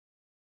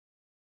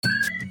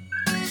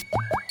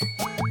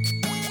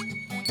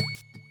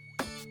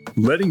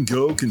Letting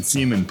go can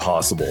seem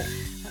impossible.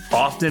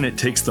 Often it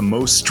takes the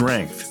most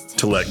strength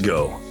to let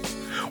go.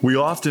 We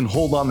often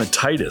hold on the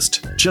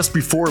tightest just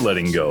before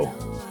letting go.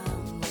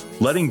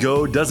 Letting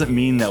go doesn't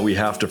mean that we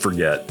have to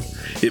forget.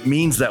 It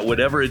means that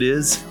whatever it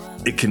is,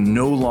 it can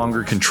no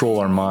longer control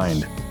our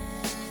mind.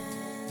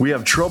 We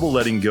have trouble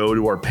letting go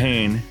to our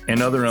pain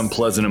and other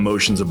unpleasant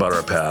emotions about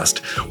our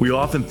past. We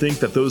often think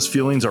that those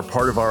feelings are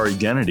part of our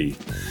identity.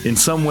 In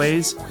some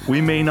ways, we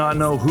may not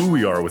know who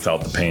we are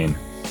without the pain.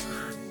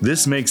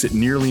 This makes it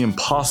nearly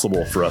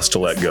impossible for us to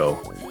let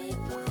go.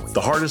 The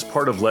hardest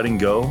part of letting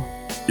go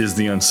is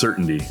the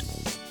uncertainty.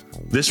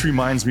 This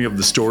reminds me of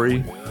the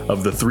story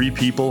of the 3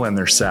 people and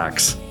their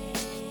sacks.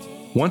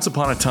 Once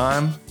upon a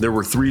time, there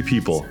were 3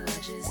 people.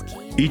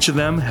 Each of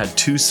them had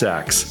 2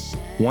 sacks,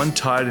 one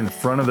tied in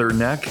front of their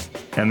neck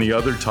and the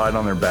other tied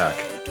on their back.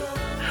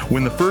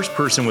 When the first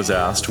person was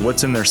asked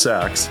what's in their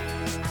sacks,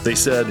 they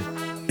said,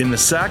 "In the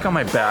sack on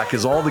my back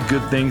is all the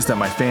good things that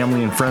my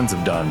family and friends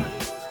have done.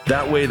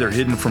 That way they're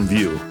hidden from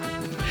view.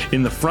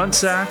 In the front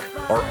sack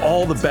are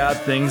all the bad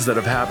things that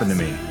have happened to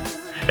me.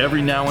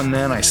 Every now and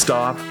then I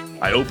stop,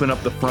 I open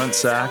up the front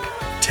sack,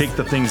 take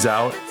the things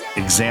out,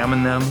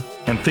 examine them,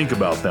 and think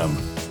about them."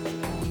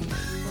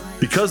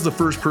 Because the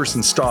first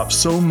person stopped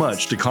so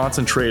much to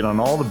concentrate on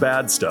all the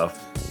bad stuff,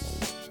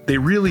 they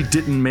really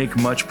didn't make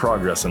much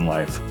progress in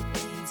life.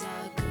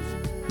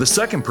 The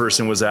second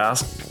person was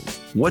asked,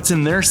 "What's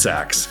in their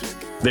sacks?"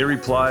 They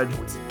replied,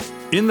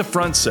 "In the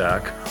front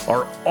sack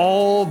are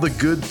all the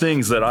good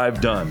things that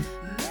I've done.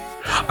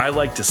 I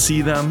like to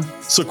see them,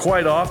 so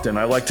quite often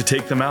I like to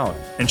take them out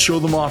and show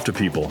them off to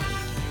people.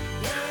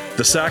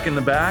 The sack in the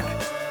back,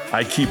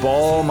 I keep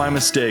all my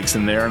mistakes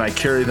in there and I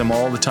carry them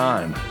all the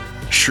time.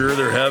 Sure,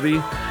 they're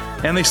heavy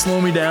and they slow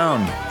me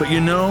down, but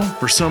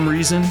for some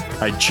reason,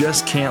 I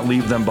just can't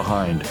leave them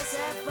behind."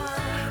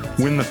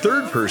 When the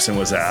third person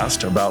was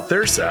asked about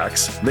their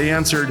sacks, they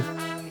answered,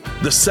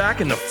 "The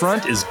sack in the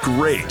front is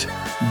great.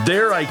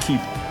 There I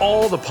keep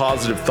all the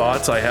positive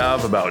thoughts I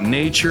have about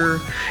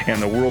nature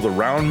and the world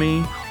around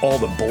me, all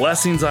the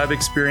blessings I've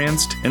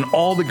experienced, and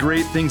all the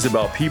great things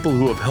about people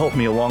who have helped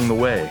me along the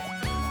way.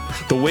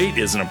 The weight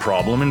isn't a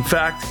problem. In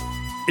fact,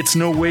 it's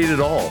no weight at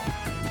all.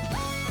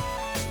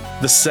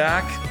 The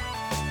sack,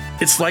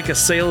 it's like a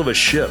sail of a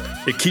ship.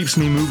 It keeps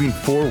me moving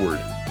forward.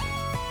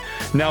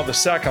 Now the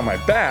sack on my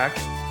back,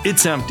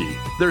 it's empty.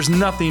 There's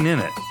nothing in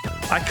it.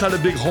 I cut a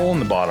big hole in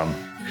the bottom.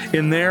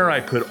 In there,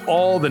 I put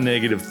all the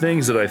negative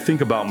things that I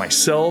think about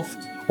myself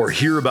or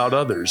hear about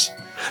others.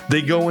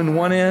 They go in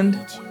one end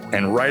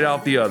and right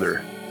out the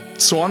other.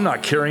 So I'm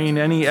not carrying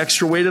any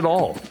extra weight at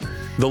all."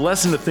 The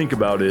lesson to think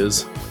about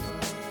is,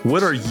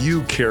 what are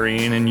you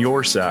carrying in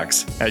your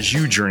sacks as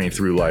you journey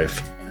through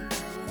life?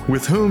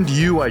 With whom do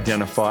you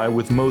identify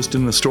with most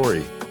in the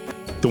story?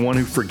 The one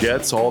who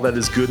forgets all that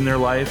is good in their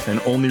life and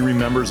only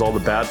remembers all the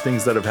bad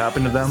things that have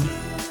happened to them?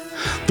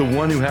 The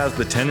one who has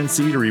the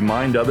tendency to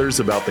remind others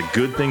about the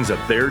good things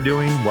that they're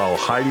doing while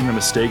hiding the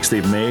mistakes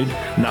they've made,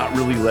 not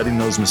really letting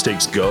those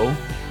mistakes go?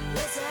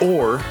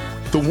 Or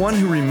the one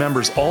who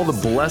remembers all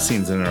the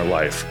blessings in their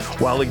life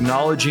while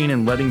acknowledging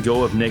and letting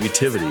go of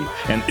negativity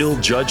and ill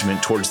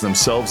judgment towards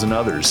themselves and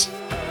others?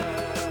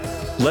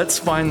 Let's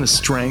find the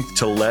strength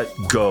to let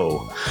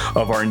go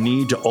of our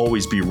need to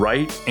always be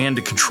right and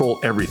to control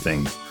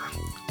everything.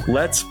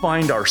 Let's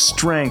find our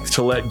strength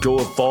to let go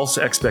of false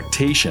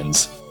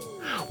expectations.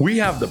 We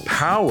have the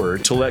power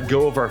to let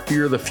go of our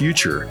fear of the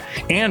future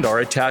and our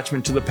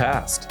attachment to the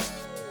past.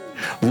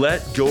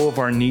 Let go of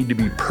our need to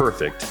be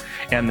perfect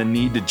and the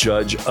need to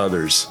judge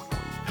others.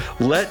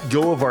 Let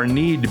go of our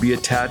need to be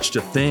attached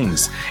to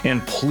things,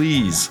 and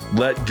please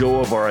let go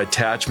of our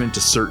attachment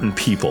to certain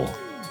people.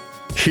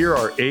 Here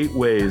are 8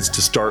 ways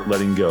to start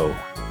letting go.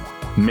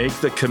 Make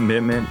the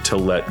commitment to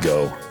let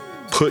go.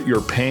 Put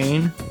your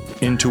pain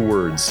into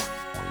words.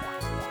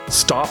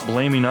 Stop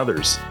blaming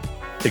others.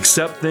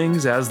 Accept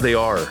things as they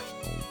are.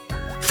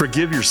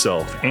 Forgive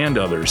yourself and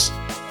others.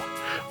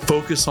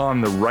 Focus on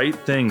the right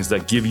things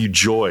that give you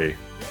joy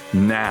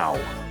now.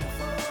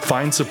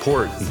 Find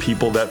support in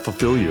people that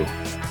fulfill you.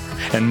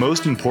 And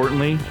most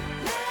importantly,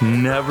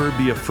 never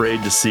be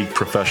afraid to seek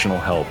professional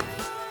help.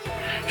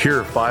 Here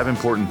are 5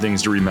 important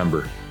things to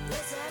remember.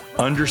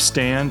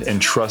 Understand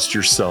and trust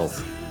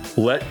yourself.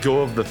 Let go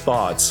of the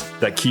thoughts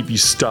that keep you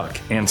stuck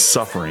and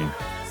suffering.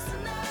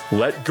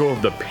 Let go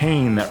of the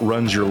pain that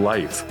runs your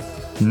life.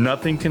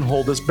 Nothing can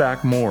hold us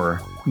back more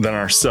than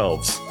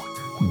ourselves.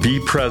 Be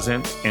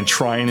present and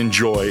try and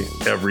enjoy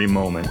every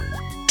moment.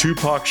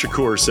 Tupac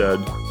Shakur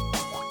said,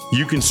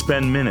 "You can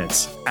spend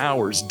minutes,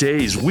 hours,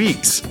 days,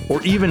 weeks,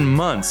 or even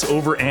months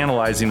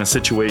overanalyzing a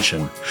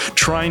situation,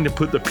 trying to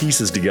put the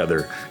pieces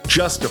together,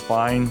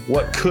 justifying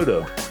what could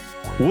have,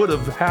 would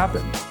have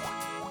happened.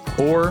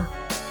 Or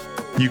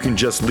you can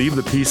just leave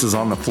the pieces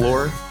on the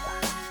floor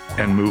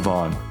and move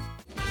on."